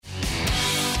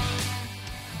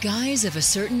Guys of a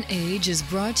Certain Age is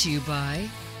brought to you by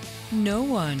no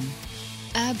one.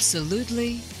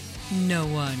 Absolutely no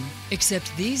one.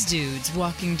 Except these dudes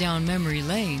walking down memory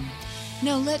lane.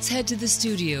 Now let's head to the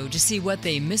studio to see what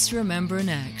they misremember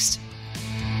next.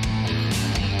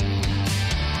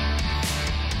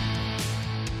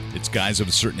 It's Guys of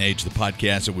a Certain Age, the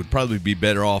podcast. It would probably be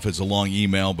better off as a long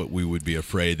email, but we would be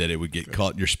afraid that it would get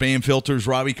caught in your spam filters.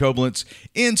 Robbie Koblenz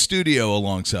in studio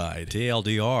alongside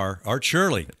TLDR, Art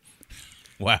Shirley.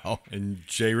 Wow. And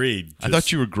Jay Reed. I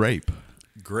thought you were Grape.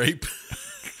 Grape?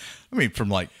 I mean, from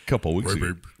like a couple weeks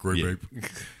ago. Grape.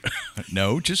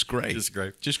 No, just Grape. Just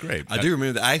Grape. Just Grape. I do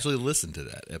remember that. I actually listened to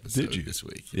that episode Did you? this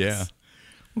week. Yeah.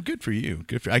 Well, good for you.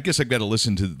 I guess I've got to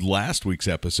listen to last week's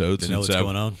episode To know what's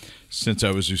going on? Since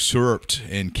I was usurped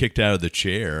and kicked out of the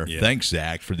chair. Yeah. Thanks,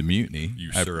 Zach, for the mutiny.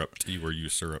 Usurped. You were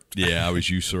usurped. Yeah, I was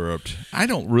usurped. I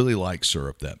don't really like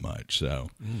syrup that much, so.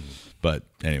 But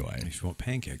anyway, You want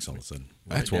pancakes all of a sudden.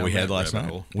 that's Right what we down had that last rabbit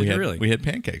night. hole. Really? We had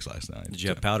pancakes last night. Did you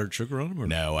have powdered sugar on them? Or?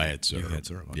 No, I had syrup. You had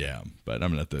syrup, okay. Yeah, but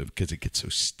I'm not because it gets so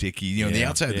sticky. You know, the Yeah,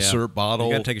 outside of the yeah. syrup bottle.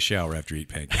 You got to take a shower after you eat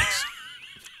pancakes.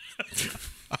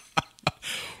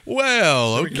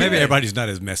 Well, okay. Maybe everybody's not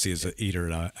as messy as an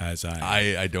eater as I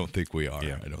am. I don't think we are.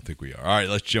 Yeah. I don't think we are. All right,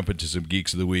 let's jump into some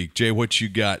Geeks of the Week. Jay, what you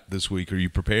got this week? Are you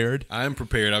prepared? I'm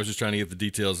prepared. I was just trying to get the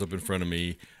details up in front of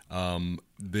me.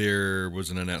 There was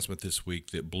an announcement this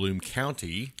week that Bloom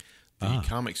County, the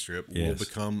comic strip, will Yes.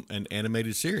 become an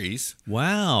animated series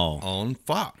Wow. on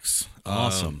Fox.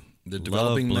 Awesome. They're Love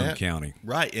developing Bloom that. County.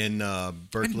 Right, and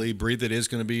Berkeley Breathed is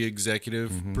going to be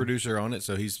executive producer on it,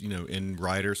 so he's and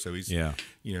writer, so he's Yeah.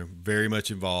 very much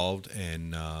involved,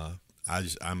 and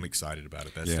I'm excited about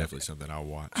it. That's Yeah. definitely something I'll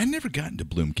watch. I never got into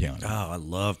Bloom County. Oh, I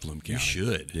love Bloom County. You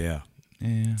should. Yeah.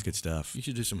 Yeah. It's good stuff. You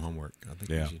should do some homework. I think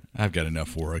Yeah. you should. I've got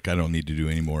enough work. I don't need to do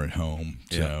any more at home.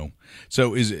 Yeah.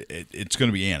 So is it's going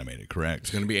to be animated, correct? It's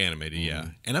going to be animated, yeah.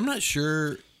 And I'm not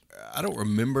sure. I don't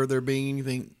remember there being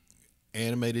anything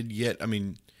animated yet. I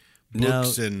mean,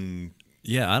 books and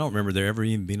Yeah, I don't remember there ever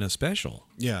even being a special.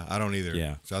 yeah, I don't either.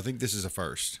 Yeah. So I think this is a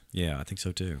first. Yeah, I think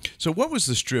so too. So what was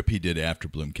the strip he did after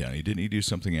Bloom County? Didn't he do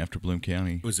something after Bloom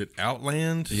County? Was it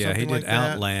Outland? Yeah, he Something did like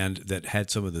that? Outland that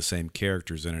had some of the same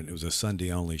characters in it. It was a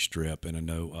Sunday only strip, and I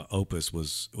know Opus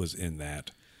was in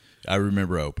that. I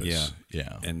remember Opus. Yeah,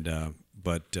 Yeah. and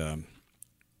but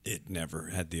it never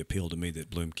had the appeal to me that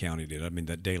Bloom County did. I mean,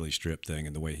 that daily strip thing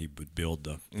and the way he would build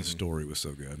the story was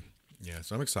so good. Yeah,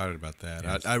 so I'm excited about that.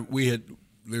 Yes.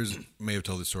 May have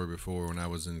told this story before when I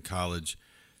was in college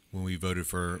when we voted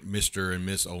for Mr. and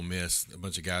Miss Ole Miss. A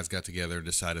bunch of guys got together and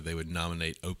decided they would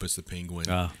nominate Opus the Penguin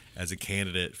as a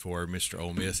candidate for Mr.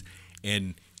 Ole Miss,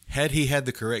 and had he had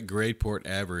the correct grade point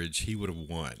average, he would have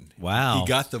won. Wow. He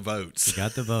got the votes. He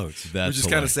got the votes. That's Which is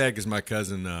kind of hilarious. sad because my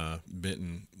cousin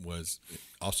Benton was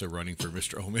also running for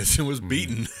Mr. Ole Miss and was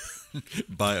beaten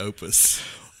by Opus.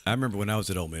 I remember when I was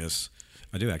at Ole Miss.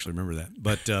 I do actually remember that,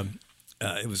 but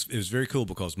it was very cool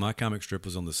because my comic strip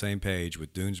was on the same page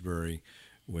with Doonesbury,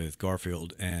 with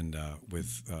Garfield, and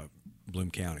with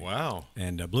Bloom County. Wow.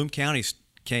 And Bloom County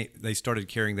they started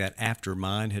carrying that after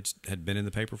mine had been in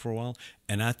the paper for a while,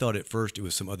 and I thought at first it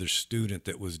was some other student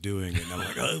that was doing it, and I'm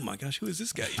like, oh my gosh, who is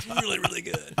this guy? He's really, really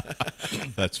good.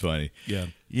 That's funny. Yeah.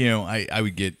 You know, I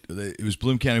would get it was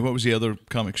Bloom County. What was the other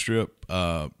comic strip?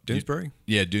 Doonesbury?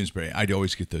 Yeah, Doonesbury. I'd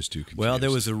always get those two confused. Well,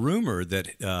 there was a rumor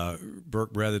that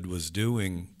Burke Breathed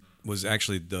was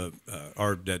actually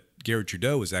that Gary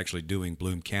Trudeau was actually doing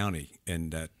Bloom County,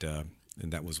 and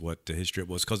that was what his strip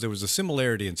was, because there was a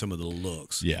similarity in some of the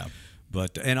looks. Yeah.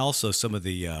 But and also some of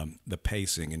the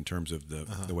pacing in terms of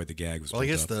the way the gag was. Well, I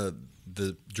built guess up.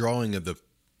 the drawing of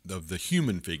the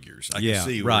human figures. I yeah, can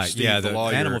see where right. Steve, Yeah, the the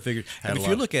lawyer, animal figures. had And a if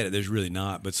you lot- look at it, there's really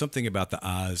not, but something about the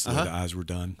eyes, the way the eyes were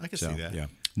done. I can So, see that. Yeah.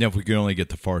 Now, if we could only get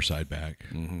the Far Side back,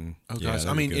 Oh Yeah, gosh, that'd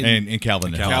I be mean, good. and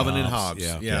Calvin and Calvin Hobbes. and Hobbes.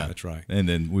 Yeah, Yeah. that's right. And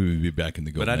then we would be back in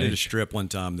the But golden I did a age. strip one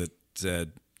time that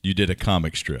said, You did a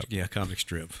comic strip. yeah, comic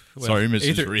strip. Sorry,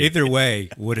 Mrs. Reed. Either way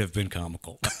would have been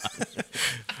comical.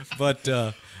 but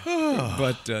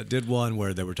did one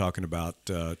where they were talking about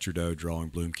Trudeau drawing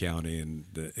Bloom County, and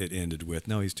it ended with,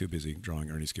 no, he's too busy drawing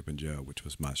Ernie, Skip, and Joe, which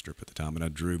was my strip at the time. And I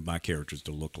drew my characters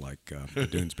to look like the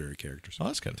Doonesbury characters. Oh,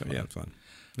 that's kind of fun. Yeah, it's fun.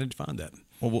 I didn't find that.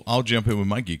 Well, I'll jump in with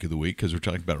my Geek of the Week because we're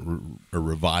talking about a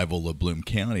revival of Bloom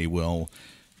County. Well,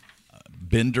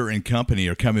 Bender and Company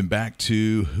are coming back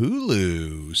to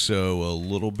Hulu. So a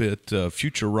little bit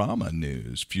Futurama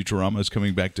news. Futurama is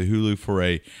coming back to Hulu for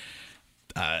a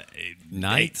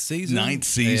Ninth season? Ninth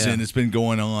season. Yeah. It's been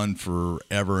going on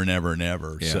forever and ever and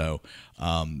ever. Yeah. So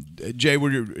Jay,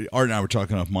 Art and I were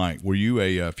talking off mic. Were you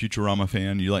a Futurama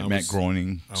fan? You like Matt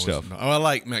Groening stuff? I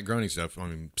like Matt Groening stuff. I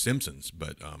mean, Simpsons,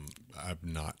 but I've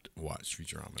not watched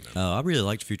Futurama. No. I really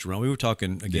liked Futurama. We were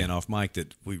talking again off mic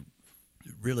that we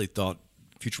really thought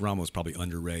Futurama was probably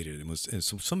underrated and was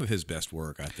some of his best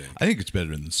work, I think. I think it's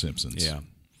better than The Simpsons. Yeah.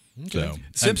 Okay. So,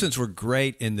 Simpsons were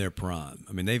great in their prime.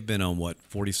 I mean, they've been on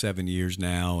 47 years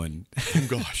now, and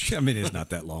gosh, I mean, it's not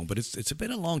that long, but it's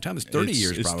been a long time. It's 30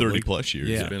 years. It's probably 30 plus years.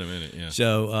 Yeah. It's been a minute. Yeah.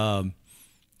 So,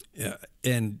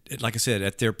 and like I said,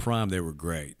 at their prime, they were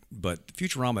great. But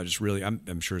Futurama just really,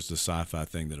 I'm sure it's the sci-fi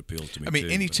thing that appeals to me. I mean, too,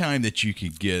 anytime that you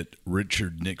could get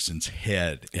Richard Nixon's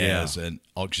head as an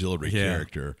auxiliary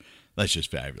character. That's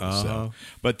just fabulous. So.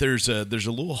 But there's a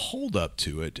little hold up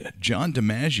to it. John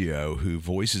DiMaggio, who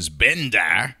voices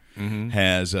Bender,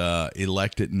 has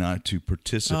elected not to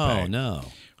participate. Oh no,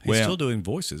 he's still doing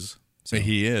voices. So.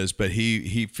 He is, but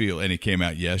he and it came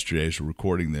out yesterday as we're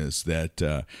recording this, that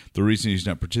the reason he's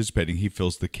not participating, he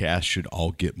feels the cast should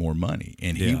all get more money,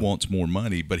 and he wants more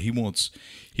money, but he wants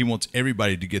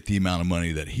everybody to get the amount of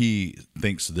money that he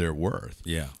thinks they're worth.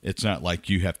 Yeah, it's not like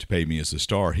you have to pay me as a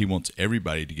star. He wants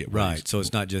everybody to get right. So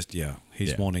it's not just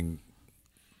he's wanting.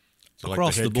 So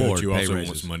across like the board, coach, you also raises.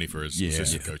 wants money for his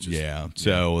assistant coaches. Yeah.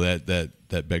 So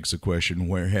that begs the question: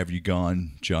 where have you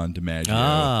gone, John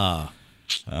DiMaggio?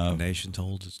 The nation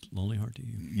holds its lonely heart to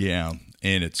you. Yeah,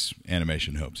 and it's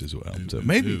Animation Hopes as well. So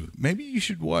maybe you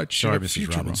should watch. Sorry,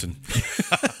 Mrs. Robinson.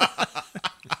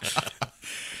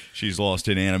 She's lost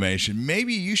in animation.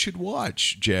 Maybe you should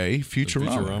watch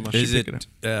Futurama. Is it?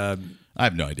 I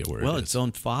have no idea where. Well, it's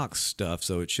on Fox stuff,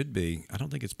 so it should be. I don't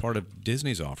think it's part of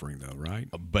Disney's offering, though, right?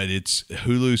 But it's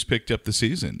Hulu's picked up the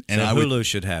season, and so Hulu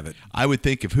should have it. I would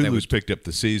think if Hulu's picked up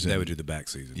the season, they would do the back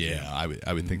season. Yeah,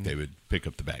 I would think they would pick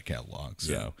up the back catalog.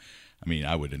 So, I mean,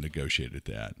 I would have negotiated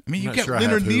that. I mean, you've got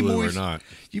Leonard Nimoy's.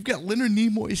 You've got Leonard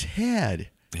Nimoy's head.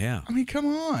 Yeah, I mean, come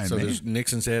on. So man. there's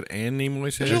Nixon's head and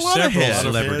Nimoy's head. There's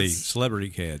several celebrity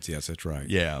heads. Yes, that's right.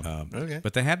 Yeah. Okay.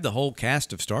 But they have the whole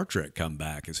cast of Star Trek come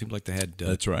back. It seemed like they had.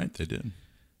 That's right. They did.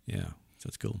 Yeah,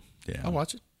 that's cool. Yeah, I'll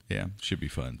watch it. Yeah, should be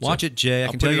fun. Watch it, Jay. I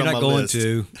can tell put it you're on not my going list.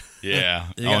 to. Yeah,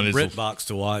 You got BritBox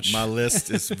to watch. My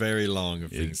list is very long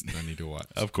of things I need to watch.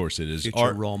 Of course it is. Get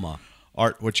your Roma.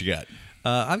 Art, what you got?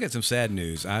 I've got some sad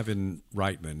news. Ivan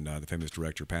Reitman, the famous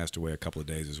director, passed away a couple of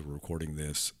days as we're recording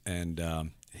this, and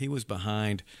he was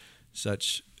behind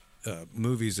such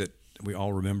movies that we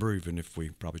all remember, even if we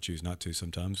probably choose not to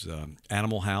sometimes.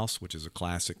 Animal House, which is a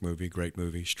classic movie, great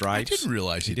movie. Stripes. I didn't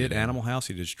realize he did Animal House.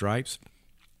 He did Stripes.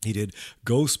 He did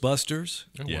Ghostbusters.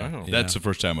 Oh, Yeah, wow. that's the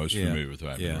first time I was familiar with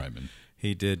Ivan Reitman.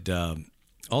 He did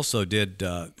also did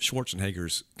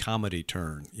Schwarzenegger's comedy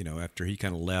turn. You know, after he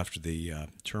kind of left the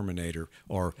Terminator,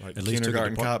 or Like at least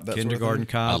Kindergarten Cop, that sort of Kindergarten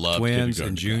thing? Cop, I loved Twins, Kindergarten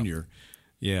and Cop. Junior.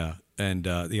 Yeah, and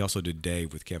he also did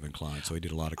Dave with Kevin Kline. So he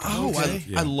did a lot of Oh, comedy.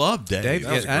 I love Dave. Dave.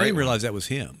 That was a I great didn't one. realize that was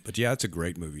him, but yeah, it's a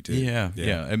great movie too. Yeah.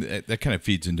 I mean, that kind of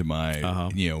feeds into my,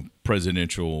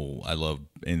 presidential. I love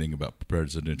anything about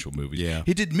presidential movies. Yeah.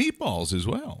 He did Meatballs as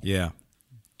well. yeah.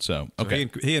 So, So okay.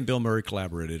 he and Bill Murray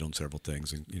collaborated on several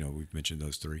things, and we've mentioned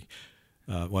those three.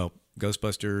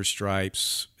 Ghostbusters,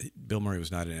 Stripes. Bill Murray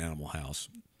was not in Animal House.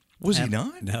 Was he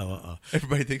not? No.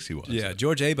 Everybody thinks he was. Yeah,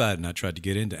 George Abad and I tried to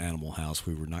get into Animal House.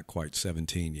 We were not quite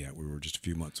 17 yet. We were just a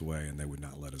few months away, and they would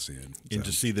not let us in. In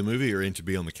to see the movie or in to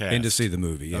be on the cast? In to see the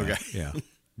movie. Yeah. Okay. Yeah.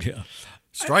 Yeah.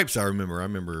 Stripes, I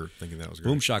remember thinking that was great.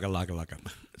 Boom shaka laka laka.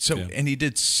 So, Yeah. and he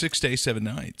did 6 Days, 7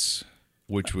 Nights,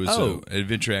 which was an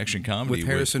adventure action comedy With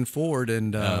Harrison Ford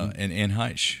and Anne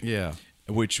Heche. yeah.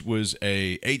 Which was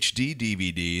a HD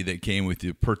DVD that came with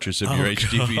the purchase of your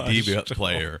HD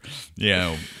player.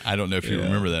 I don't know if you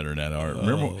remember that or not, Art.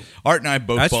 Remember, Art and I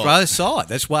both That's bought. why I saw it.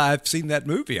 That's why I've seen that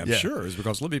movie. I'm sure is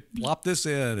because let me plop this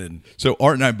in and So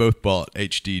Art and I both bought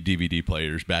HD DVD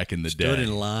players back in the stood day.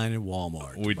 in line in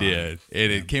Walmart. We did,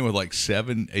 and it came with like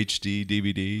 7 HD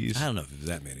DVDs. I don't know if it was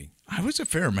that many. I was a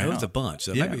fair amount. It was a bunch.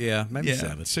 So maybe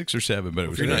 7. 6 or 7. But it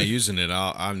was If you're not great. using it,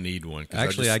 I need one. 'cause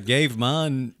Actually, I gave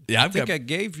mine. Yeah, I think I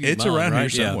gave you. It's mine, around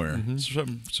right? here Yeah. somewhere.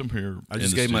 Mhm. Some here. I in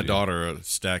just the gave my studio. daughter a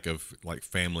stack of like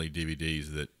family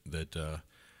DVDs that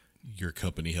your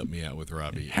company helped me out with,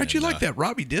 Robbie. How'd you And, like that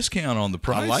Robbie discount on the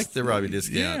price? I like the Robbie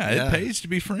discount. Yeah, it pays to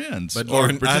be friends. But Or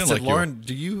Lauren, I pretend said, like you are. Lauren,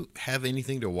 do you have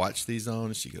anything to watch these on?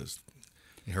 And she goes,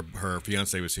 her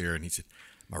fiance was here, and he said,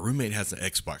 my roommate has an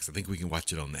Xbox. I think we can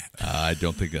watch it on that. I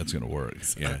don't think that's going to work.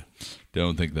 Yeah,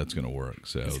 don't think that's going to work.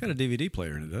 So, It's got a DVD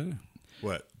player in it, doesn't it?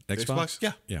 What? Xbox?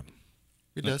 Yeah, Yeah.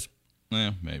 it does.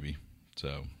 maybe.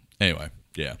 So, anyway,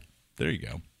 yeah, there you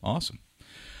go. Awesome.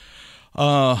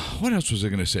 What else was I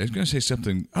going to say? I was going to say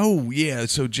something. Oh, yeah.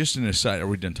 So just an aside. Are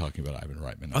we done talking about Ivan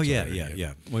Reitman? Oh,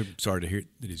 yeah. We're sorry to hear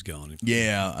that he's gone.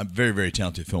 Yeah, a very, very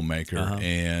talented filmmaker.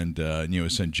 And,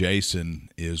 his son Jason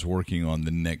is working on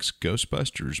the next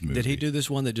Ghostbusters movie. Did he do this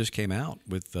one that just came out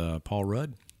with Paul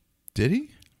Rudd? Did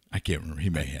he? I can't remember. He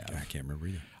may have. I can't remember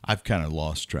either. I've kind of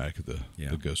lost track of the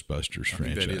Ghostbusters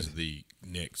franchise. That is the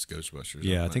next Ghostbusters.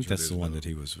 Yeah, I think that's the one that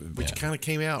he was. Which kind of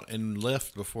came out and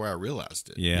left before I realized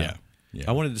it. Yeah.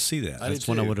 I wanted to see that. That's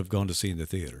one I would have gone to see in the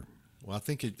theater. Well, I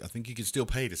think you can still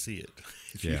pay to see it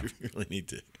if you really need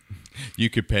to.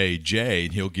 You could pay Jay,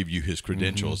 and he'll give you his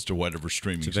credentials to whatever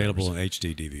streaming. It's available on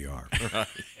HD DVR.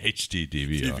 HD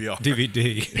DVR.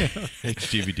 DVD.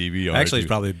 HD DVR. Actually, it's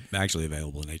probably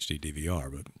available in HD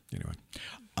DVR, but anyway.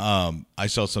 I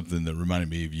saw something that reminded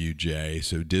me of you, Jay.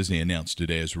 So Disney announced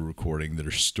today as we're recording that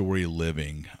our Story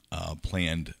Living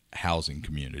planned housing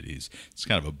communities. It's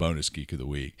kind of a bonus geek of the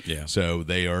week. Yeah. So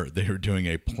they are doing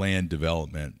a planned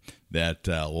development that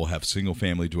will have single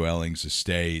family dwellings,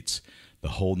 estates, the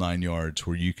whole 9 yards,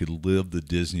 where you could live the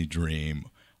Disney dream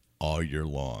all year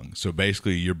long. So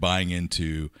basically, you're buying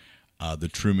into the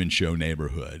Truman Show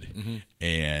neighborhood,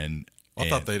 and I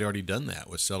thought they'd already done that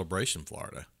with Celebration,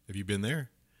 Florida. Have you been there?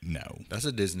 No. That's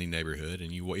a Disney neighborhood,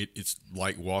 and it's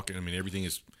like walking. I mean, everything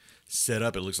is set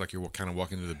up. It looks like you're kind of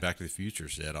walking to the Back to the Future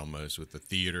set almost, with the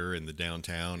theater and the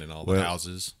downtown and all the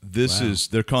houses.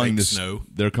 They're calling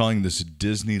this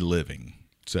Disney Living.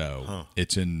 So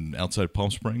it's outside Palm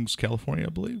Springs, California, I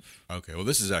believe. Okay, well,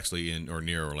 this is actually in or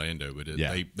near Orlando, but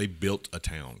they built a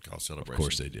town called Celebration. Of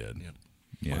course they did. Yeah.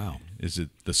 Yeah. Wow. Is it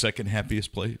the second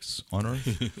happiest place on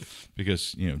earth?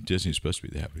 Because, Disney's supposed to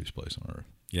be the happiest place on earth.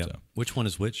 Yeah. So. Which one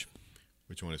is which?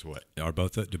 Which one is what? Do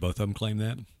both of them claim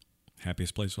that?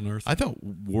 Happiest place on earth? I thought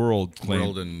World claimed.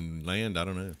 World and Land, I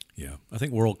don't know. Yeah. I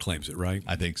think World claims it, right?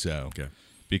 I think so. Okay.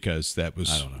 Because that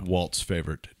was Walt's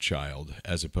favorite child,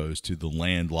 as opposed to the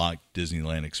landlocked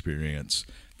Disneyland experience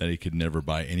that he could never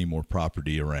buy any more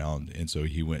property around. And so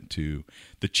he went to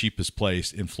the cheapest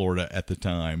place in Florida at the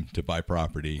time to buy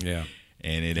property. Yeah.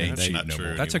 And it ain't cheap no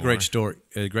more. That's a great story.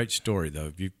 A great story,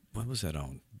 though. What was that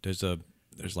on? There's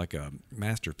like a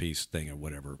masterpiece thing or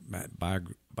whatever,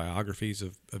 biographies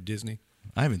of Disney.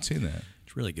 I haven't seen that.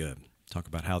 It's really good. Talk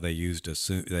about how they used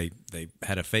they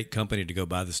had a fake company to go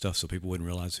buy the stuff so people wouldn't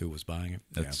realize who was buying it.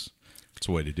 That's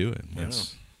a way to do it.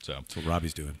 That's what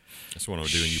Robbie's doing. That's what I'm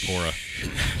doing,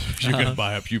 Eupora. You're going to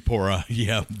buy up Eupora.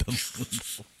 Yeah.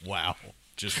 Wow.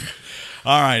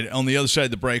 All right. On the other side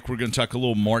of the break, we're going to talk a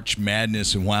little March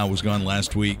Madness and why it was gone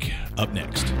last week. Up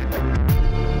next.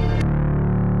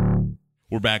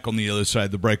 We're back on the other side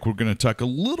of the break. We're going to talk a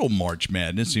little March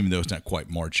Madness, even though it's not quite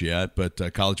March yet.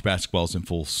 But college basketball is in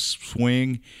full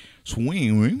swing.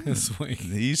 Swing.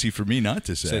 Easy for me not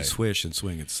to say. Said swish and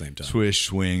swing at the same time. Swish,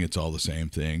 swing, it's all the same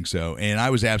thing. So, and I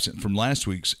was absent from last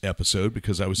week's episode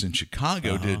because I was in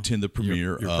Chicago to attend the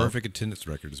premiere. Your perfect attendance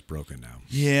record is broken now.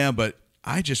 Yeah, but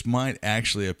I just might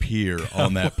actually appear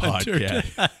on that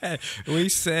podcast. We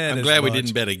said I'm glad we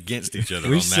didn't bet against each other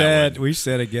on that one. We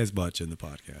said against much in the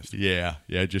podcast. Yeah,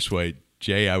 just wait.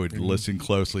 Jay, I would listen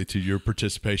closely to your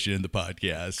participation in the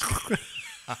podcast.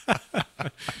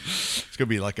 It's going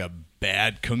to be like a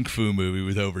bad kung fu movie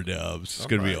with overdubs. It's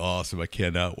going to be awesome. I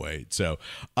cannot wait. So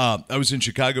I was in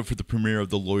Chicago for the premiere of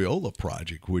The Loyola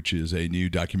Project, which is a new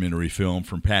documentary film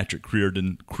from Patrick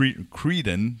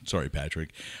Creedon. Sorry,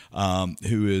 Patrick,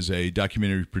 who is a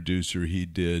documentary producer. He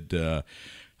did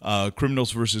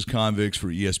Criminals versus Convicts for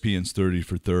ESPN's 30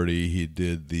 for 30. He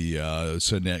did the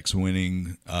Sundance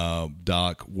winning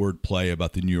doc Wordplay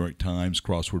about the New York Times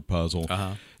crossword puzzle.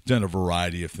 Done a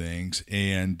variety of things,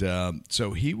 and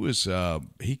so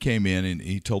he came in and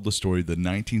he told the story of the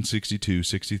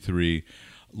 1962-63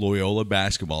 Loyola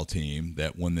basketball team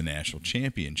that won the national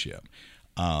championship,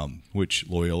 which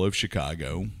Loyola of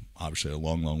Chicago, obviously a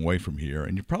long, long way from here.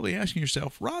 And you're probably asking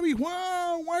yourself, Robbie,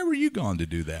 why were you gone to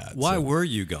do that? Why were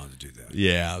you gone to do that?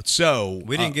 Yeah, so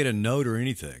we didn't get a note or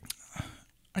anything.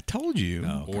 I told you.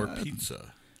 Or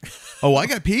pizza. Oh, I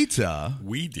got pizza.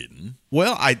 We didn't.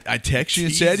 Well, I texted you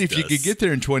and said if you could get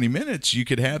there in 20 minutes, you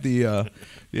could have the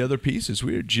other pieces.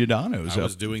 We were Giordano's. I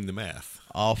was doing the math.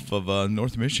 Off of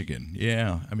North Michigan.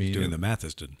 Yeah, I mean. Doing the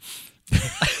Matheson.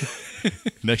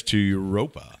 Next to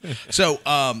Europa. So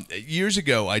years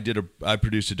ago, I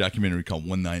produced a documentary called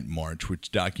One Night in March,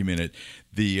 which documented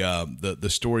the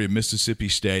story of Mississippi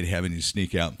State having to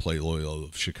sneak out and play Loyola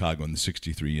of Chicago in the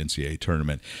 '63 NCAA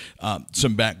tournament.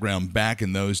 Some background: back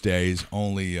in those days,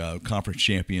 only conference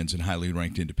champions and highly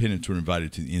ranked independents were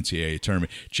invited to the NCAA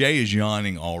tournament. Jay is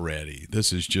yawning already.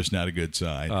 This is just not a good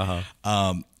sign.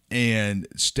 And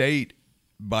State,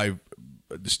 by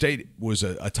the State was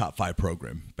a top 5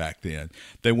 program back then.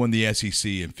 They won the SEC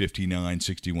in 59,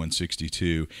 61,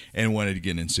 62, and won it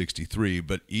again in 63.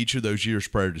 But each of those years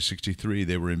prior to 63,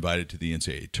 they were invited to the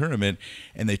NCAA tournament,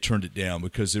 and they turned it down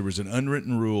because there was an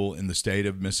unwritten rule in the state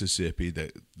of Mississippi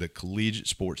that the collegiate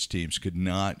sports teams could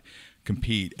not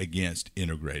compete against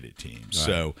integrated teams. Right.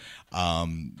 So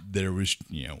there was,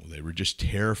 they were just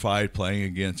terrified playing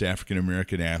against African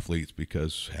American athletes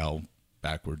because how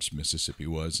backwards Mississippi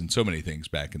was and so many things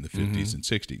back in the 50s and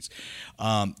 60s.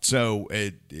 So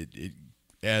it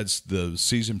as the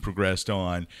season progressed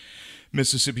on,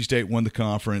 Mississippi State won the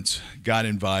conference, got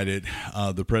invited.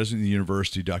 The president of the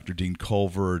university, Dr. Dean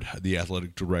Colvard, the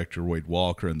athletic director, Wade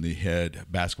Walker, and the head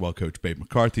basketball coach, Babe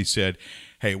McCarthy, said,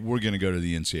 hey, we're going to go to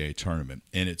the NCAA tournament.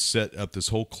 And it set up this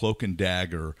whole cloak and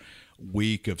dagger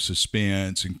week of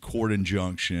suspense and court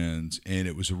injunctions, and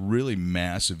it was a really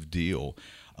massive deal.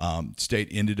 State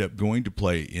ended up going to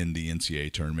play in the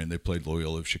NCAA tournament. They played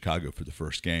Loyola of Chicago for the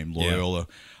first game. Loyola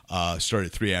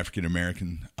started 3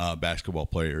 African-American basketball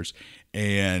players,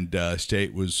 and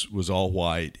State was all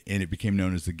white, and it became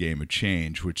known as the Game of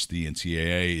Change, which the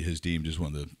NCAA has deemed as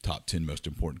one of the top 10 most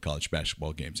important college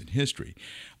basketball games in history.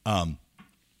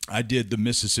 I did the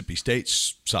Mississippi State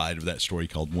side of that story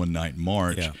called One Night in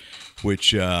March,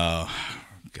 which we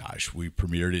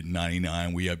premiered it in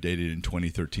 99. We updated it in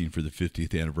 2013 for the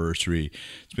 50th anniversary.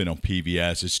 It's been on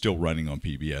PBS. It's still running on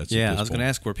PBS. Yeah, I was going to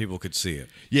ask where people could see it.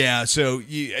 Yeah, so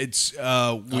it's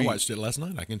I watched it last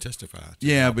night. I can testify.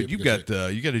 Yeah, but you got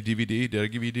a DVD. Did I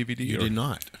give you a DVD? You did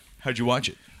not. How'd you watch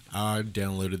it? I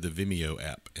downloaded the Vimeo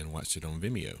app and watched it on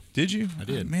Vimeo. Did you? I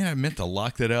did. Man, I meant to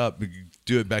lock that up,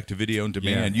 do it back to video on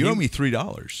demand. Yeah, you owe me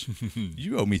 $3.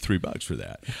 You owe me $3 for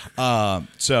that.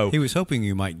 So he was hoping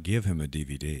you might give him a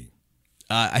DVD.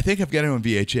 I think I've got it on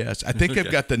VHS. I think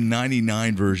I've got the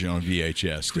 99 version on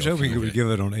VHS. I was hoping you would give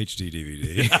it on HD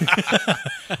DVD.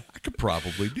 I could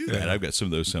probably do that. I've got some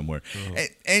of those somewhere.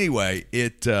 Anyway,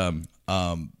 it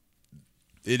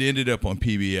ended up on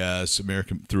PBS,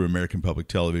 through American Public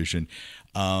Television.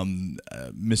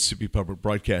 Mississippi Public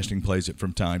Broadcasting plays it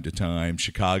from time to time.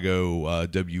 Chicago,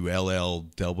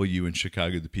 WLLW in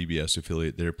Chicago, the PBS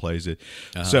affiliate there, plays it.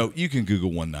 So you can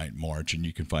Google One Night in March and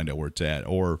you can find out where it's at,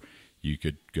 or you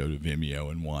could go to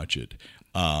Vimeo and watch it.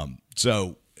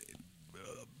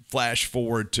 Flash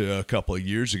forward to a couple of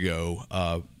years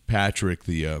ago, Patrick,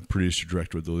 the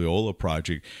producer-director of the Loyola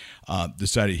Project,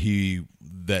 decided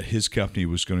that his company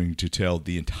was going to tell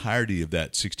the entirety of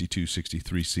that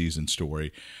 62-63 season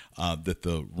story that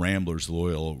the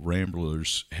Loyola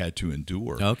Ramblers had to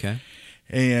endure. Okay.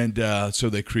 And so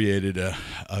they created a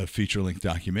feature-length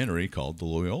documentary called The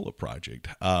Loyola Project,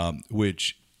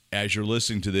 which, as you're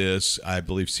listening to this, I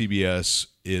believe CBS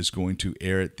is going to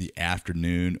air it the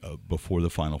afternoon before the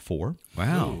Final Four.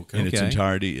 Wow. In its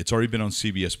entirety. It's already been on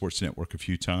CBS Sports Network a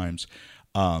few times.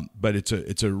 But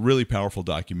it's a really powerful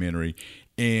documentary,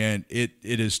 and it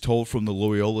is told from the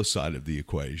Loyola side of the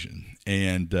equation.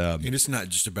 And it's not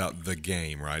just about the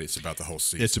game, right? It's about the whole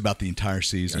season. It's about the entire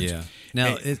season. Yeah.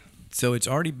 Now, so it's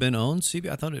already been on CBS?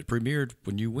 I thought it premiered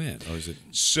when you went. Or is it?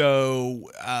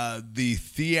 So the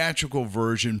theatrical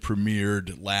version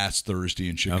premiered last Thursday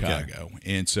in Chicago. Okay.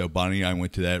 And so Bonnie and I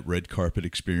went to that red carpet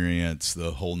experience,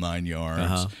 the whole 9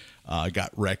 yards.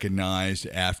 Got recognized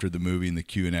after the movie in the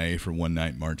Q&A for One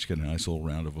Night in March. Got a nice little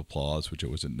round of applause, which I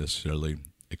wasn't necessarily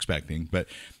expecting. But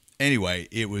anyway,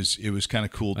 it was kind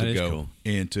of cool to go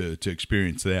and to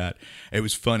experience that. It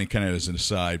was funny, kind of as an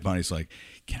aside. Bonnie's like,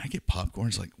 can I get popcorn?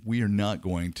 It's like, we are not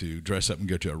going to dress up and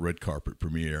go to a red carpet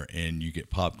premiere and you get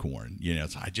popcorn.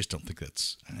 I just don't think I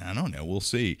don't know. We'll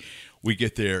see. We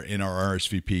get there and our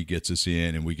RSVP gets us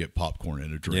in and we get popcorn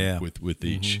and a drink with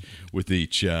each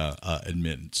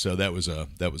admittance. So that was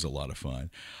a lot of fun.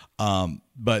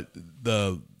 But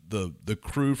the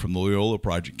crew from the Loyola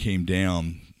Project came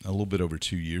down a little bit over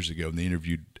 2 years ago, and they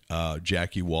interviewed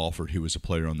Jackie Walford, who was a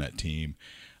player on that team.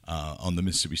 On the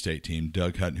Mississippi State team,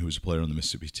 Doug Hutton, who was a player on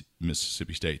the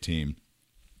Mississippi State team,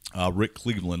 Rick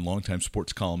Cleveland, longtime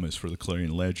sports columnist for the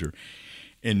Clarion Ledger,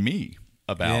 and me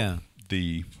about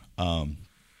the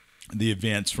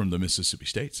events from the Mississippi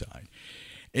State side.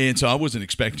 And so I wasn't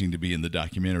expecting to be in the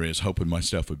documentary. I was hoping my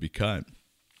stuff would be cut.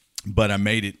 But I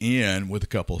made it in with a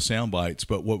couple of sound bites.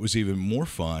 But what was even more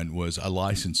fun was I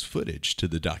licensed footage to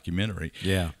the documentary.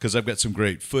 Yeah. Because I've got some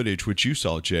great footage, which you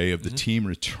saw, Jay, of the team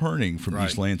returning from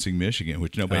East Lansing, Michigan,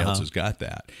 which nobody else has got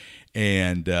that.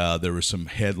 And there were some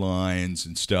headlines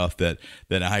and stuff that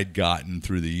I had gotten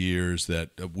through the years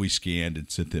that we scanned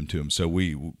and sent them to him.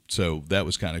 So that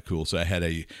was kind of cool. So I had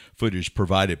a footage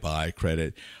provided by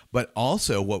Credit. But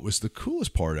also, what was the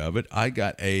coolest part of it, I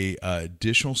got a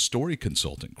additional story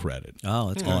consultant credit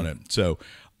on it. So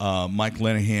Mike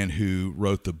Lenahan, who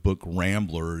wrote the book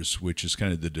Ramblers, which is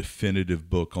kind of the definitive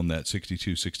book on that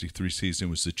 62-63 season,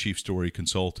 was the chief story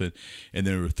consultant. And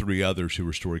there were 3 others who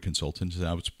were story consultants, and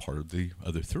I was part of the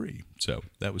other 3. So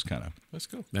that was That's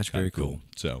cool. That's very cool.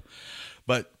 So,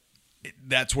 but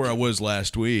that's where I was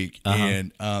last week.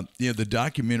 And, the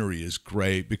documentary is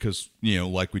great because,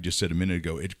 like we just said a minute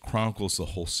ago, it chronicles the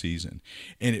whole season.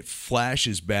 And it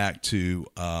flashes back to,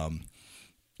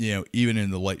 even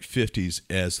in the late 50s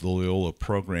as the Loyola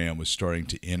program was starting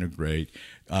to integrate,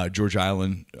 George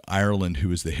Ireland, who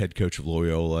was the head coach of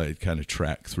Loyola, had kind of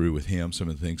tracked through with him some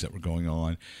of the things that were going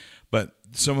on. But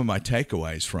some of my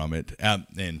takeaways from it,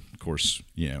 and of course,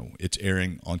 it's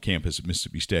airing on campus at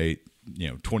Mississippi State,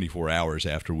 24 hours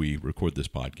after we record this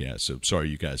podcast. So sorry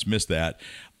you guys missed that.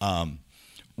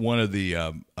 One of the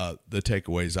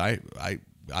takeaways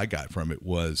I got from it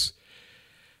was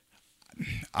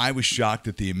I was shocked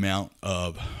at the amount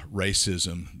of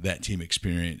racism that team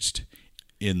experienced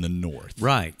in the North.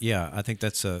 Right. Yeah. I think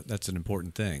that's an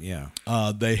important thing. Yeah.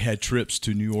 They had trips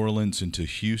to New Orleans and to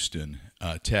Houston,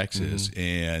 Texas,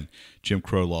 and Jim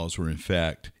Crow laws were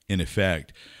in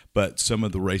effect. But some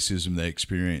of the racism they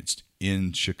experienced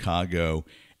in Chicago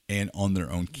and on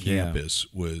their own campus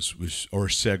was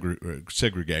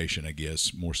segregation, I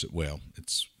guess.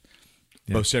 It's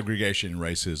both segregation and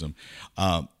racism.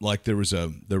 Like there was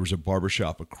a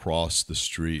barbershop across the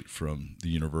street from the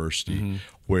university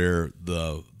where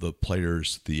the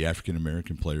players, the African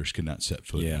American players, could not set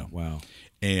foot in. Yeah, wow.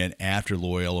 And after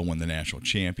Loyola won the national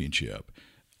championship,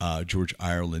 George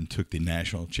Ireland took the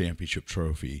national championship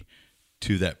trophy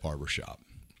to that barbershop.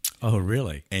 Oh,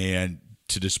 really? And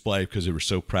to display, because they were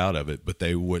so proud of it, but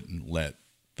they wouldn't let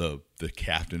the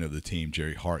captain of the team,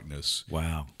 Jerry Harkness,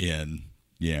 in.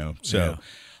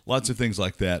 Lots of things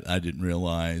like that I didn't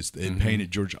realize. It painted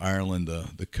George Ireland,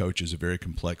 the coach, as a very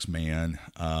complex man.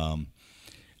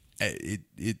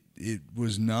 It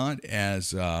was not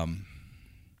as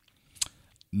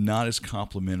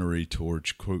complimentary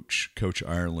towards Coach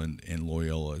Ireland and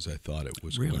Loyola as I thought it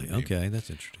was. Really? Going to be. Okay, that's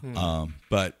interesting.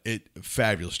 But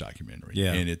fabulous documentary.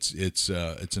 Yeah, and it's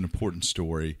an important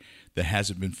story that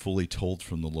hasn't been fully told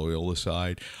from the Loyola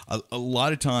side. A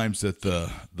lot of times that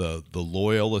the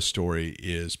Loyola story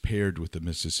is paired with the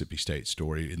Mississippi State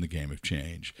story in the Game of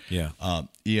Change. Yeah.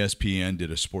 ESPN did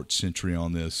a Sports Century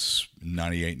on this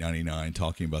 98, 99,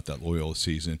 talking about that Loyola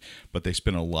season, but they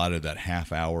spent a lot of that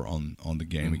half hour on the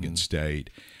game against State.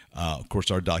 Of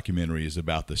course, our documentary is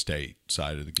about the State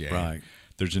side of the game. Right.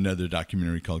 There's another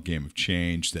documentary called Game of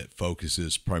Change that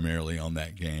focuses primarily on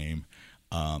that game.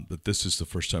 But this is the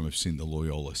first time I've seen the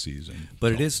Loyola season.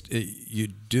 But you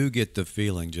do get the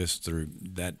feeling just through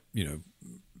that,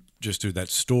 just through that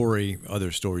story,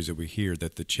 other stories that we hear,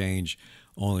 that the change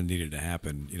only needed to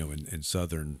happen,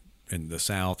 in the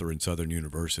South or in Southern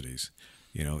universities.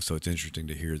 So it's interesting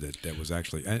to hear that was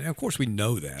actually, and of course we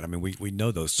know that. I mean, we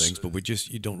know those things, but I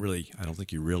don't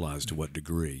think you realize to what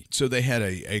degree. So they had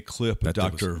a clip of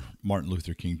Dr. Martin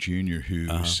Luther King Jr.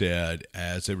 who said,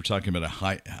 as they were talking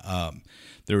about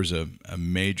there was a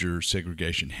major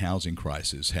segregation housing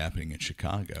crisis happening in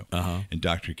Chicago. And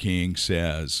Dr. King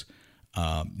says,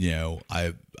 and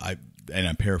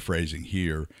I'm paraphrasing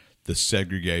here, the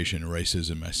segregation and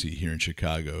racism I see here in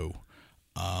Chicago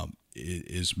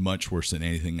is much worse than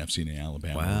anything I've seen in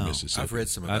Alabama or Mississippi. I've read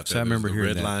some about that. I remember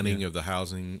hearing that. Redlining of the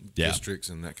housing districts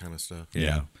and that kind of stuff.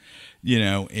 Yeah.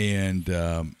 And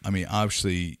I mean,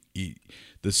 obviously,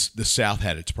 the South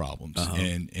had its problems,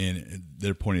 and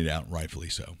they're pointed out rightfully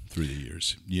so through the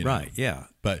years. Right, yeah.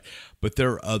 But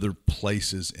there are other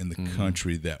places in the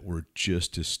country that were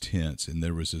just as tense, and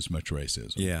there was as much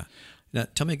racism. Yeah. Now,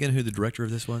 tell me again who the director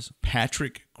of this was.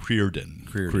 Patrick Creardon.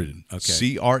 Okay. Creardon.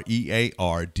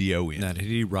 Now, did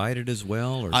he write it as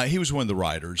well? Or? He was one of the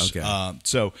writers. Okay.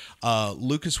 So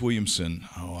Lucas Williamson.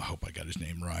 I hope I got his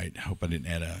name right. I hope I didn't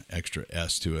add an extra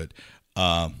S to it.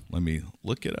 Let me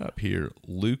look it up here.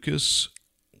 Lucas.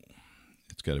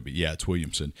 It's got to be. Yeah, it's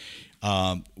Williamson.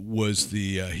 He's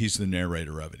the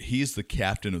narrator of it. He's the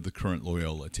captain of the current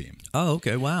Loyola team. Oh,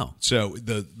 okay. Wow. So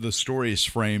the story is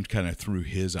framed kind of through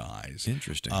his eyes.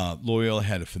 Interesting. Loyola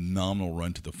had a phenomenal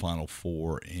run to the Final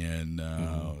Four in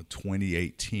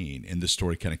 2018, and the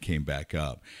story kind of came back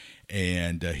up.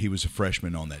 And he was a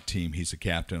freshman on that team. He's the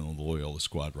captain of the Loyola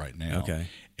squad right now. Okay.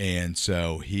 And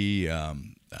so he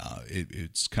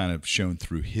it's kind of shown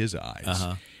through his eyes.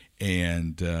 Uh-huh.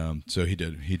 And so he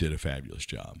did a fabulous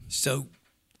job. So,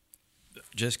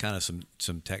 just kind of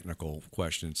some technical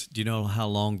questions. Do you know how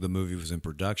long the movie was in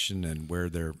production and where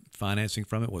they're financing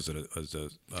from it? Was it a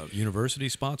university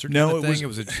sponsored No, kind of it thing?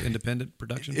 was- It was an independent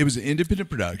production? It was an independent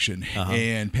production, Uh-huh.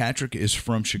 and Patrick is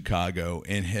from Chicago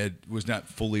and was not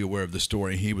fully aware of the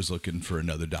story. He was looking for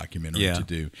another documentary Yeah. to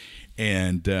do,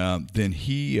 and then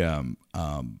he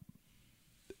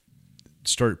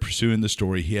started pursuing the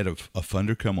story. He had a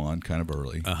funder come on kind of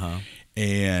early,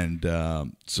 and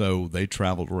so they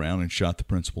traveled around and shot the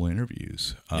principal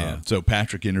interviews. Yeah. So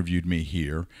Patrick interviewed me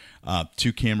here,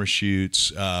 2 camera shoots.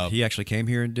 He actually came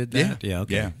here and did that? Yeah,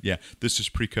 okay. Yeah. This is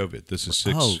pre-COVID. This is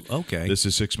 6. Oh, okay. This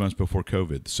is 6 months before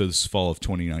COVID. So this is fall of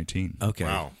 2019. Okay.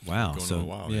 Wow. Wow. Going So, on a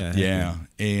while, yeah. Yeah,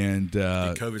 and Did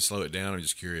COVID slow it down? I'm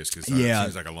just curious because it Yeah.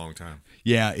 seems like a long time.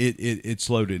 yeah, it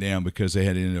slowed it down because they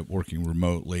had to end up working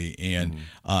remotely. And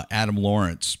Adam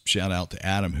Lawrence, shout out to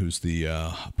Adam, who's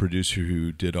the producer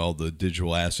who did all the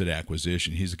digital asset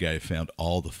acquisition. He's the guy who found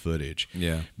all the footage.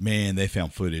 Yeah. Man, they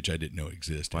found footage I didn't know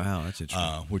existed. Wow, that's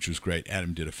interesting. Which was great.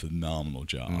 Adam did a phenomenal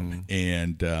job.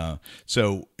 And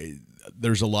so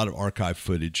there's a lot of archive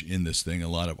footage in this thing, a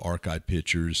lot of archive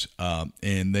pictures.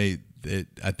 And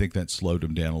I think that slowed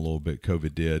them down a little bit.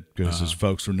 COVID did, because as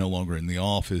folks were no longer in the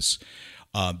office,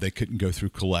 they couldn't go through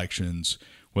collections,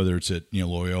 whether it's at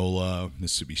Loyola,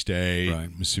 Mississippi State,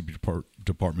 Right. Mississippi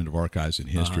Department of Archives and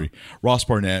History. Ross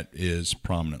Barnett is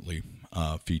prominently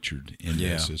featured in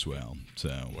this as well.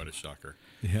 So What a shocker.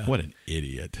 Yeah. what an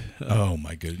idiot! Oh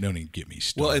my goodness! Don't even get me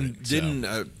started. Well, and So-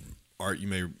 didn't Art, you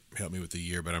may help me with the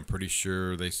year, but I'm pretty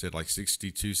sure they said like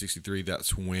 62, 63.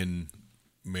 That's when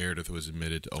Meredith was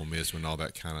admitted to Ole Miss, when all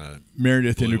that kind of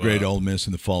Meredith blew integrated up. Ole Miss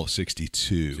in the fall of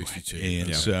 '62, 62, and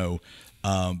yeah. so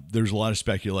there's a lot of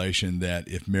speculation that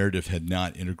if Meredith had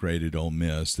not integrated Ole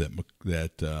Miss, that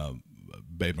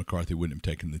Babe McCarthy wouldn't have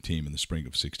taken the team in the spring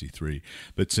of '63.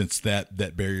 But since that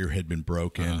barrier had been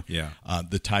broken,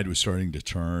 the tide was starting to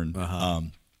turn,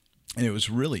 and it was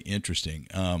really interesting.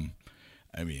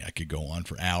 I mean, I could go on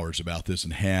for hours about this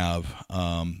and have,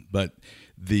 but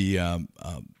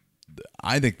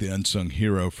I think the unsung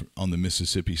hero on the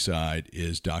Mississippi side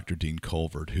is Dr. Dean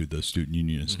Colvert, who the student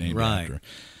union is named Right. after.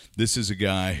 This is a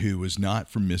guy who was not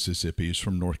from Mississippi; he's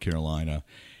from North Carolina,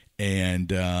 and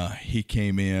he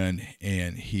came in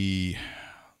and he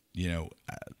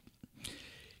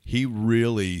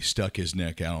really stuck his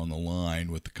neck out on the line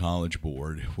with the College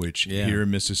Board, which here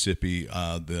in Mississippi,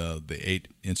 the 8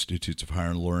 institutes of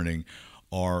higher learning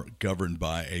are governed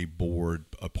by a board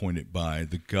appointed by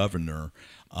the governor,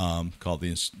 called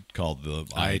the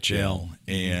IHL.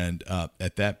 And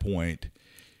at that point,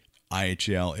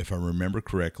 IHL, if I remember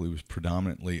correctly, was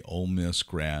predominantly Ole Miss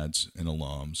grads and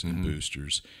alums and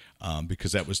boosters,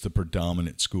 because that was the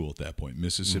predominant school at that point.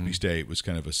 Mississippi State was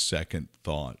kind of a second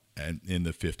thought, and in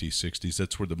the 50s, 60s,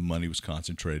 that's where the money was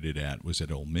concentrated was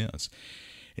at Ole Miss.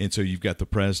 And so you've got the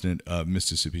president of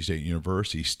Mississippi State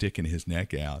University sticking his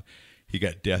neck out. He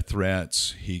got death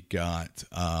threats. He got,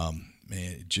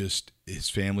 his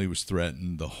family was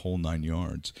threatened, the whole 9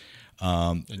 yards.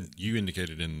 And you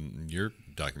indicated in your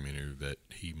documentary that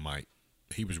he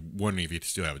was wondering if he'd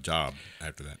still have a job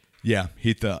after that. Yeah,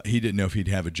 he didn't know if he'd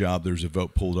have a job. There was a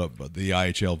vote pulled up, but the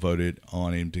IHL voted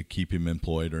on him to keep him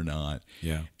employed or not.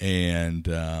 Yeah. And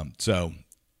so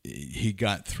he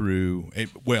got through.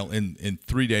 In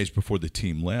 3 days before the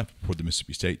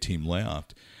Mississippi State team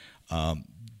left,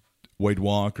 Wade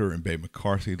Walker and Babe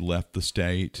McCarthy left the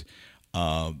state.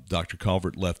 Dr.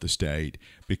 Colvert left the state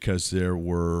because there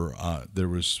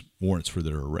was warrants for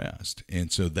their arrest,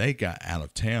 and so they got out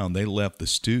of town. They left the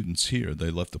students here.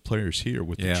 They left the players here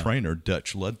with the trainer,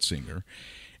 Dutch Ludsinger,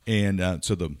 and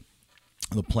so the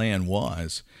plan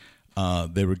was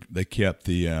they kept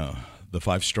the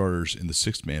 5 starters and the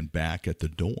 6th man back at the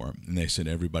dorm, and they sent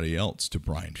everybody else to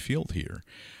Bryan Field here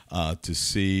to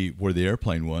see where the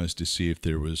airplane was, to see if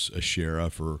there was a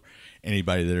sheriff or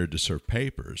anybody there to serve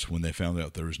papers. When they found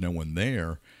out there was no one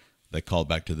there, they called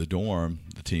back to the dorm.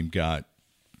 The team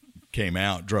came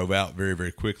out, drove out very,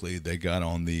 very quickly. They got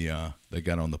on the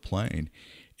plane,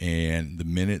 and the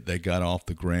minute they got off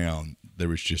the ground, there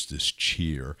was just this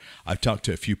cheer. I've talked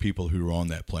to a few people who were on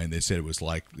that plane. They said it was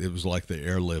like the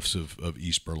airlifts of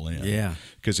East Berlin. Yeah,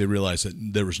 because they realized that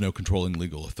there was no controlling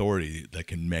legal authority that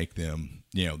can make them.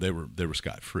 They were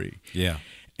scot free. Yeah.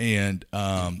 And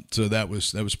so that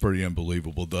was pretty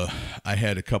unbelievable. I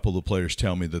had a couple of players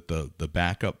tell me that the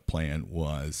backup plan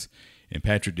was, and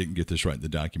Patrick didn't get this right in the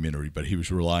documentary, but he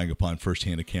was relying upon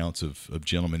firsthand accounts of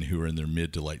gentlemen who were in their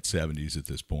mid to late 70s at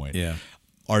this point. Yeah.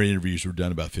 our interviews were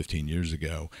done about 15 years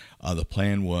ago. The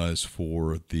plan was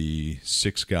for the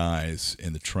 6 guys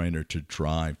and the trainer to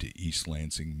drive to East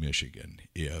Lansing, Michigan,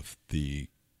 if the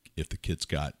kids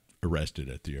got arrested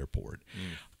at the airport,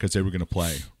 because they were going to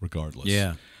play regardless.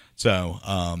 Yeah. So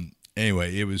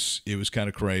anyway, it was kind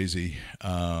of crazy.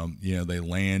 They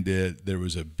landed. There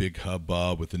was a big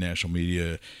hubbub with the national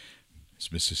media.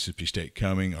 Is Mississippi State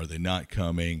coming? Are they not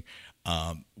coming?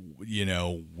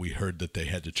 We heard that they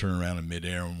had to turn around in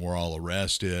midair and were all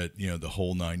arrested, the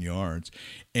whole 9 yards.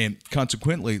 And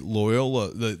consequently,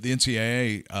 Loyola, the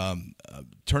NCAA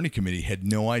attorney committee had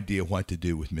no idea what to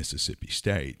do with Mississippi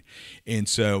State. And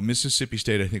so Mississippi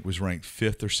State, I think, was ranked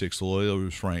 5th or 6th. Loyola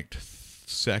was ranked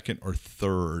 2nd or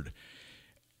 3rd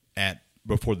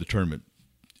before the tournament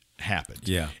happened.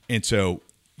 Yeah. And so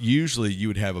usually you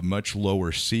would have a much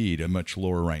lower seed, a much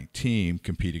lower ranked team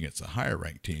compete against the higher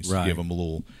ranked teams to give them a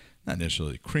little, not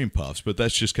necessarily cream puffs, but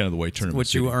that's just kind of the way tournaments.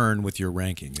 What you earn with your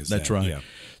ranking is that's that, right. Yeah.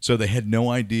 So they had no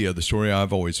idea. The story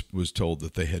I've always was told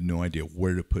that they had no idea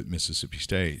where to put Mississippi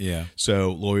State. Yeah.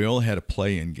 So Loyola had a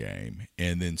play-in game,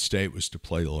 and then State was to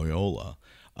play Loyola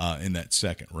in that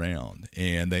second round,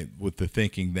 and they with the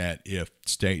thinking that if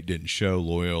State didn't show,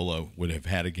 Loyola would have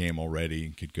had a game already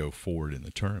and could go forward in the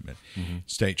tournament. Mm-hmm.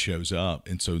 State shows up,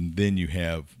 and so then you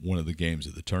have one of the games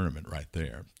of the tournament right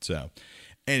there. So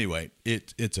anyway,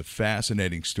 it's a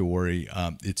fascinating story.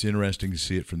 It's interesting to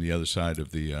see it from the other side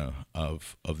of the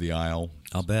of the aisle.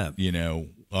 I'll bet.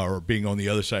 Or being on the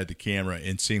other side of the camera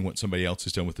and seeing what somebody else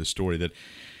has done with this story that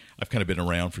I've kind of been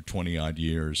around for 20 odd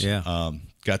years. Yeah.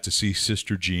 Got to see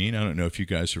Sister Jean. I don't know if you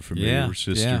guys are familiar with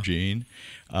Sister Jean.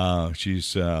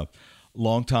 She's a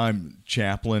longtime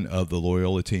chaplain of the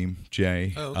Loyola team,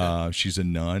 Jay. Oh, okay. She's a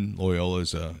nun. Loyola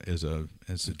is a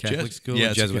Catholic school?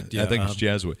 Yeah, Jesuit. I think it's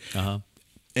Jesuit. Uh-huh.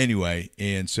 Anyway,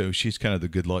 and so she's kind of the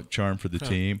good luck charm for the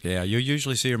team. Yeah, you'll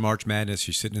usually see her March Madness.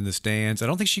 She's sitting in the stands. I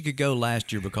don't think she could go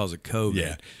last year because of COVID.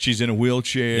 Yeah, she's in a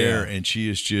wheelchair, and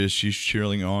she's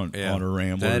cheering on her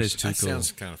Ramblers. That is too cool.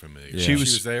 Sounds kind of familiar. Yeah. She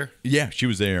was there? Yeah, she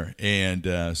was there. And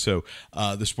so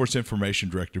the sports information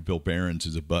director, Bill Behrens,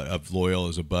 of Loyola,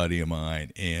 is a buddy of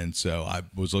mine. And so I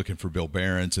was looking for Bill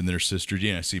Behrens and their sister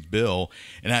Jean. I see Bill,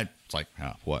 and it's like,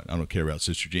 what? I don't care about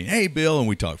Sister Jean. Hey, Bill, and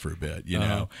we talked for a bit. He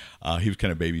was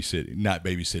kind of not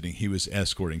babysitting. He was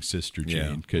escorting Sister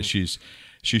Jean because she's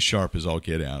sharp as all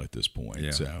get out at this point.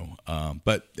 Yeah. So,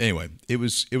 but anyway, it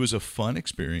was a fun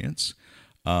experience.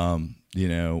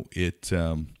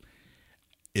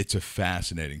 It's a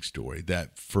fascinating story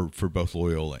that for both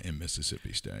Loyola and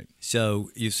Mississippi State. So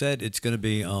you said it's going to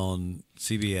be on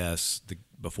CBS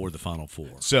before the Final Four.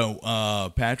 So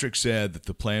Patrick said that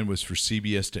the plan was for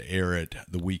CBS to air it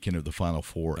the weekend of the Final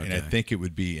Four, and I think it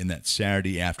would be in that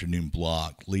Saturday afternoon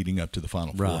block leading up to the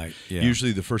Final Four. Right. Yeah.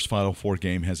 Usually the first Final Four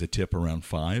game has a tip around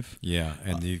 5. Yeah,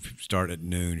 and you start at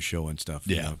noon showing stuff.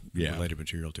 Related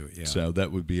material to it. Yeah. So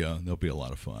that'll be a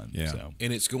lot of fun. Yeah. So.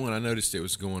 And it's going. I noticed it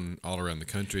was going all around the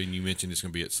country, and you mentioned it's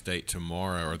going to be at State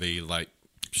tomorrow. Are they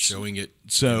showing it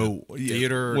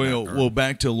theater? Well,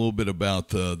 back to a little bit about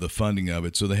the funding of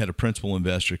it. So they had a principal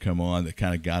investor come on that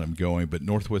kind of got them going, but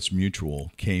Northwest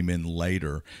Mutual came in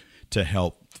later to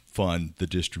help fund the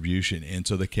distribution, and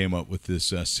so they came up with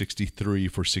this 63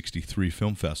 for 63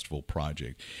 film festival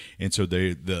project. And so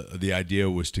the idea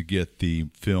was to get the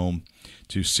film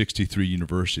to 63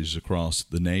 universities across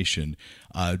the nation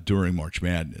during March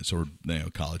Madness or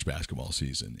college basketball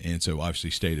season. And so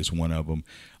obviously State is one of them.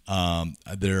 I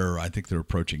think they're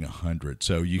approaching 100.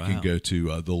 So you can go to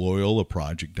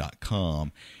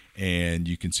theloyolaproject.com and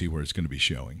you can see where it's going to be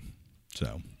showing.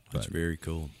 So that's very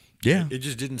cool. Yeah, it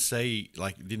just didn't say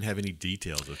it didn't have any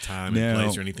details of time and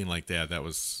place or anything like that. That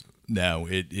was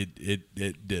it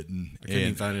didn't. I couldn't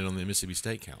even find it on the Mississippi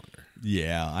State calendar.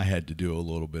 Yeah, I had to do a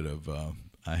little bit of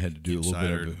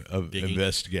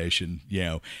investigation.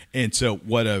 And so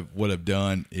what I've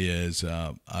done is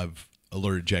I've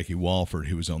alerted Jackie Walford,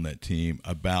 who was on that team,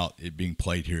 about it being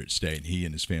played here at State, and he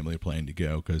and his family are planning to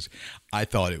go because I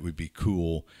thought it would be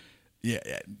cool. Yeah.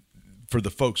 For the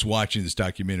folks watching this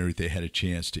documentary, they had a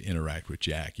chance to interact with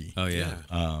Jackie. Oh yeah.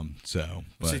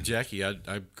 See, Jackie,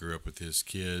 I grew up with his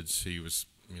kids. He was,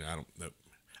 I don't know,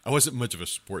 I wasn't much of a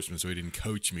sportsman, so he didn't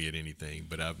coach me at anything.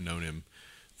 But I've known him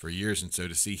for years, and so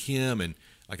to see him and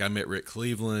I met Rick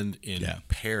Cleveland in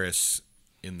Paris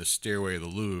in the stairway of the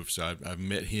Louvre. So I've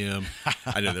met him.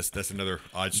 I know that's another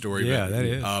odd story. Yeah, that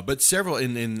is. But several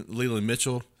in Leland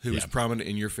Mitchell, who was prominent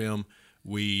in your film.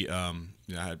 We, I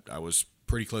was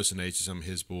pretty close in age to some of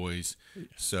his boys.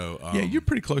 So you're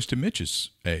pretty close to Mitch's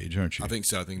age, aren't you? I think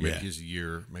so. I think maybe he's a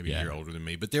year older than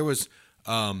me. But there was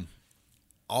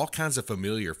all kinds of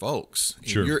familiar folks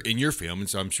in your film, and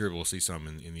so I'm sure we'll see some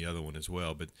in the other one as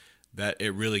well. But that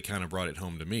it really kind of brought it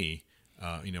home to me.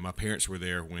 My parents were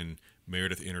there when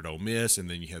Meredith entered Ole Miss, and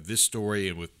then you have this story,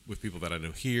 and with people that I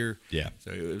know here. Yeah.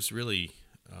 So it was really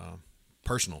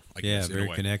personal. I guess. Yeah, very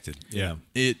connected. Yeah.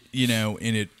 It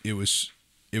was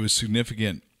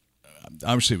significant.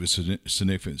 Obviously, it was a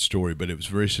significant story, but it was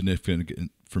very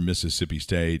significant for Mississippi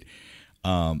State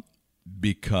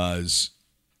because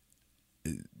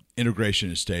integration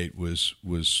of state was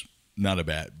not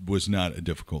a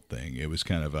difficult thing. It was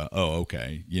kind of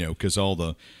okay, because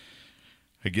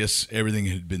I guess everything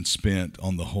had been spent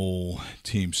on the whole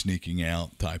team sneaking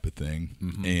out type of thing,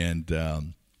 and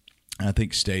I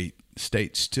think state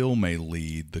still may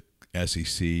lead the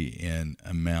SEC in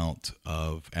amount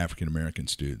of African American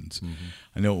students.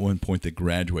 I know at one point they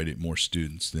graduated more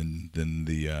students than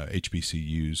the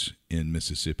HBCUs in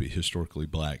Mississippi, historically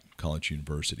black college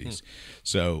universities.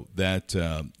 So that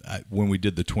when we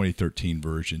did the 2013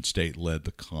 version, state led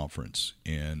the conference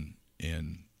in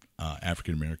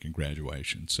African American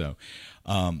graduation. So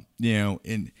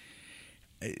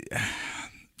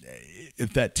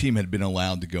if that team had been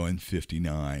allowed to go in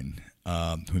 59.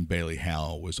 When Bailey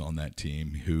Howell was on that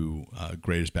team, who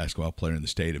greatest basketball player in the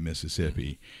state of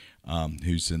Mississippi,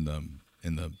 who's in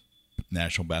the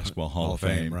National Basketball Hall of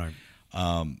Fame. Right.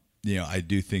 I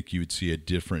do think you would see a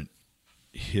different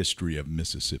history of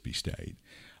Mississippi State,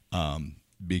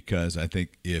 because I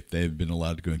think if they had been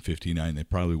allowed to go in 59, they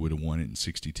probably would have won it in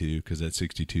 62 because that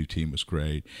 62 team was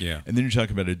great. Yeah. And then you're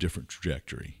talking about a different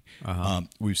trajectory.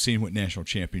 We've seen what national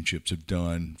championships have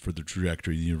done for the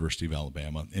trajectory of the University of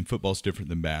Alabama. And football's different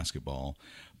than basketball.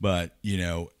 But,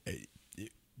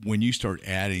 when you start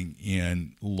adding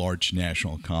in large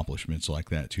national accomplishments like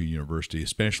that to a university,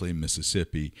 especially in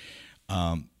Mississippi,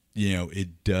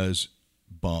 it does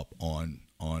bump on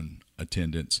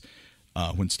attendance.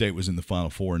 When State was in the Final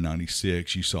Four in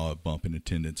 '96, you saw a bump in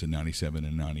attendance in '97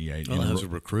 and '98. Oh, that was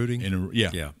recruiting? In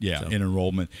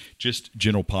enrollment, just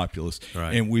general populace.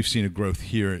 Right. And we've seen a growth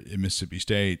here at Mississippi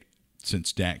State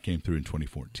since Dak came through in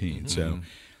 2014. So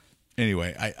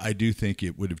anyway, I do think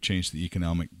it would have changed the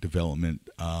economic development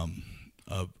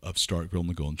of Starkville and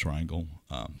the Golden Triangle.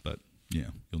 But,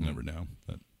 you'll never know.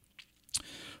 But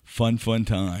fun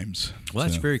times. Well,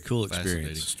 that's So. a very cool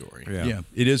Fascinating experience. story. Yeah,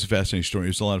 it is a fascinating story. It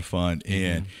was a lot of fun.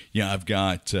 And, I've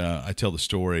got, I tell the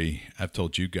story, I've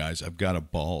told you guys, I've got a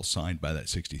ball signed by that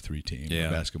 63 team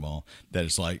of basketball that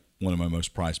is like one of my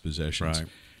most prized possessions. Right.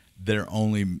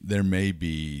 There may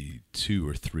be 2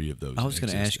 or 3 of those. I was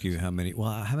going to ask you how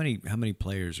many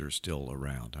players are still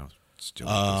around?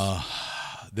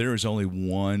 There is only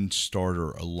one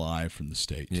starter alive from the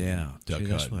state team. Yeah. Doug See,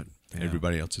 that's Hutton. what- yeah.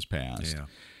 Everybody else has passed. Yeah.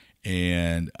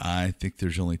 And I think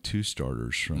there's only 2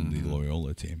 starters from the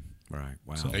Loyola team. Right.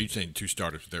 Wow. Now, you're saying 2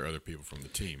 starters, but there are other people from the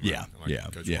team. Yeah, Right?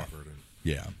 Like Coach Wofford and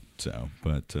Yeah. So,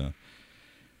 but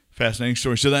fascinating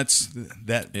story. So that's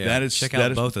that. Yeah. That is Check that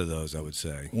out is- both of those, I would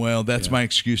say. Well, that's my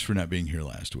excuse for not being here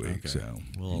last week. Okay. So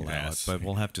We'll allow Yes. it, but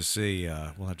we'll have to see.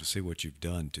 We'll have to see what you've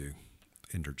done to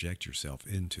interject yourself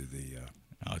into the.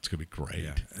 it's gonna be great.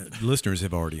 Listeners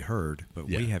have already heard, but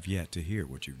Yeah. we have yet to hear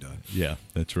what you've done. Yeah,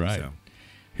 that's right. So.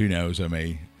 Who knows? I'm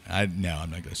not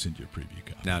going to send you a preview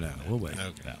copy. No, we'll wait.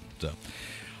 No. So,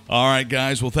 all right,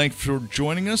 guys. Well, thanks for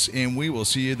joining us, and we will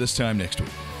see you this time next week.